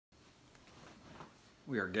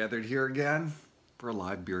We are gathered here again for a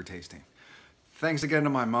live beer tasting. Thanks again to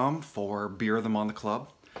my mom for Beer of the Month Club.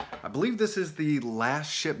 I believe this is the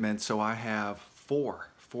last shipment, so I have four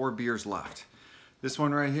beers left. This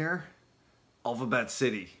one right here, Alphabet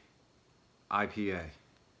City IPA.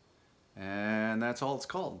 And that's all it's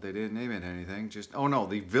called. They didn't name it anything. Just, oh no,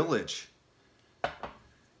 the Village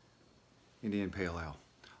Indian Pale Ale.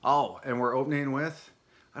 Oh, and we're opening with,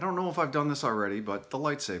 I don't know if I've done this already, but the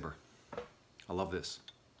Lightsaber. I love this.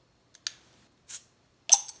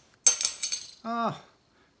 Ah,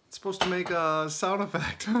 it's supposed to make a sound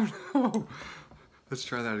effect. Oh no. Let's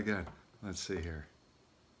try that again. Let's see here.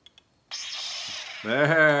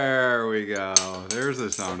 There we go. There's a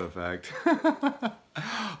sound effect.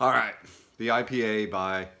 All right. The IPA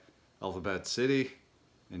by Alphabet City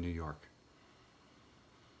in New York.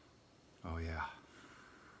 Oh yeah.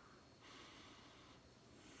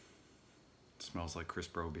 It smells like Chris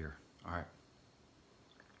Bro beer. All right.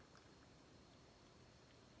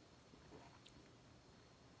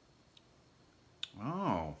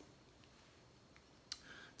 Oh.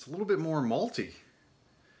 It's a little bit more malty.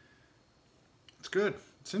 It's good.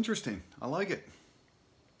 It's interesting. I like it.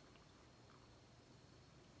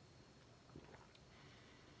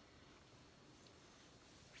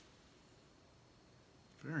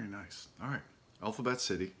 Very nice. All right. Alphabet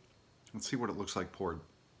City. Let's see what it looks like poured.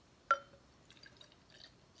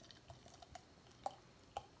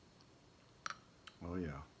 Oh yeah.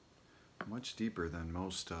 Much deeper than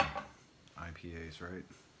most IPAs, right?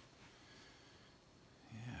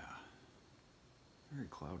 Yeah. Very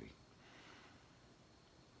cloudy.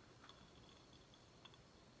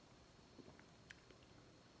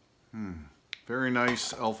 Very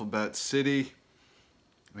nice Alphabet City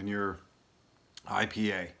and your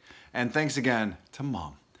IPA. And thanks again to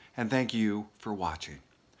Mom. And thank you for watching.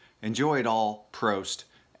 Enjoy it all, Prost,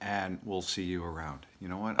 and we'll see you around. You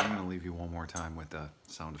know what? I'm going to leave you one more time with the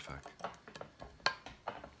sound effect.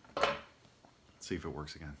 Let's see if it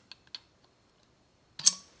works again.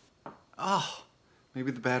 Oh, maybe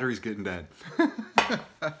the battery's getting dead. All right,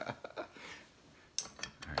 here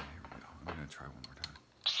we go. I'm going to try one more time.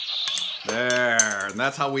 There, and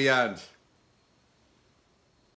that's how we end.